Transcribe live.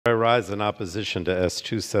I rise in opposition to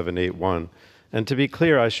S2781. And to be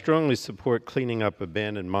clear, I strongly support cleaning up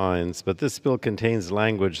abandoned mines, but this bill contains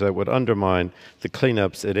language that would undermine the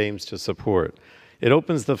cleanups it aims to support. It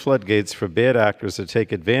opens the floodgates for bad actors to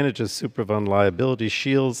take advantage of Superfund liability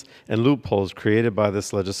shields and loopholes created by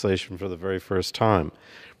this legislation for the very first time.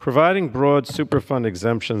 Providing broad Superfund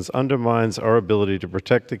exemptions undermines our ability to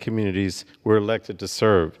protect the communities we're elected to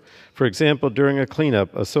serve. For example, during a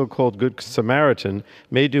cleanup, a so-called Good Samaritan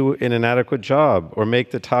may do an inadequate job or make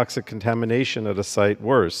the toxic contamination at a site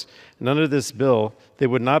worse. And under this bill, they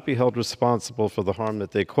would not be held responsible for the harm that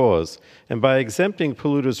they cause. And by exempting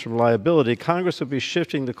polluters from liability, Congress would be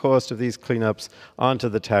shifting the cost of these cleanups onto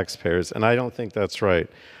the taxpayers, and I don't think that's right.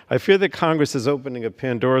 I fear that Congress is opening a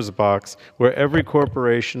Pandora's box where every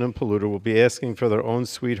corporation and polluter will be asking for their own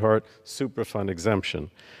sweetheart Superfund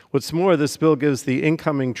exemption. What's more, this bill gives the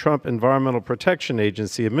incoming Trump Environmental Protection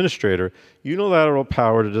Agency administrator unilateral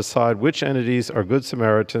power to decide which entities are Good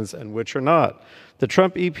Samaritans and which are not. The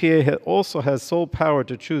Trump EPA also has sole power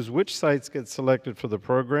to choose which sites get selected for the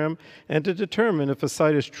program and to determine if a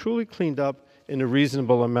site is truly cleaned up in a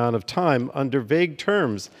reasonable amount of time under vague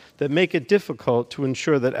terms that make it difficult to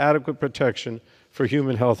ensure that adequate protection for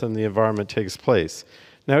human health and the environment takes place.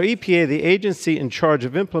 Now, EPA, the agency in charge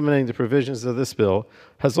of implementing the provisions of this bill,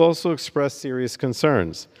 has also expressed serious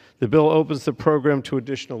concerns. The bill opens the program to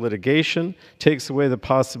additional litigation, takes away the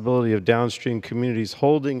possibility of downstream communities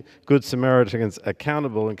holding Good Samaritans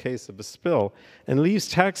accountable in case of a spill, and leaves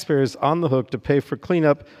taxpayers on the hook to pay for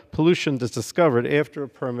cleanup pollution that's discovered after a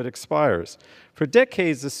permit expires. For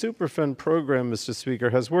decades, the Superfund program, Mr. Speaker,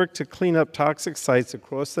 has worked to clean up toxic sites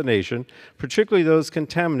across the nation, particularly those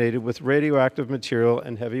contaminated with radioactive material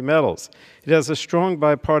and heavy metals. It has a strong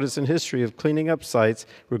bipartisan history of cleaning up sites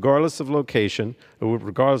regardless of location, or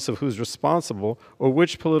regardless of who's responsible, or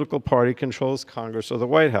which political party controls Congress or the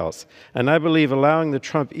White House. And I believe allowing the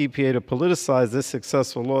Trump EPA to politicize this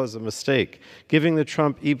successful law is a mistake. Giving the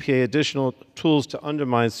Trump EPA additional tools to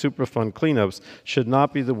undermine Superfund cleanups should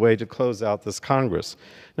not be the way to close out this Congress.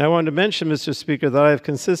 Now, I want to mention, Mr. Speaker, that I have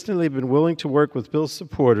consistently been willing to work with bill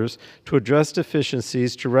supporters to address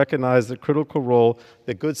deficiencies to recognize the critical role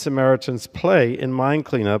that Good Samaritans play in mine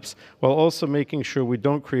cleanups, while also making sure we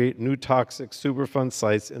don't create new toxic Superfund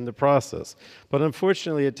sites in the process. But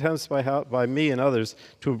unfortunately, attempts by me and others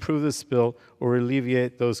to improve this bill or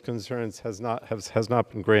alleviate those concerns has not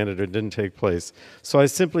been granted or didn't take place. So I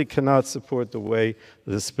simply cannot support the way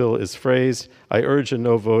this bill is phrased. I urge a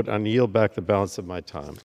no vote and yield back the balance of my time.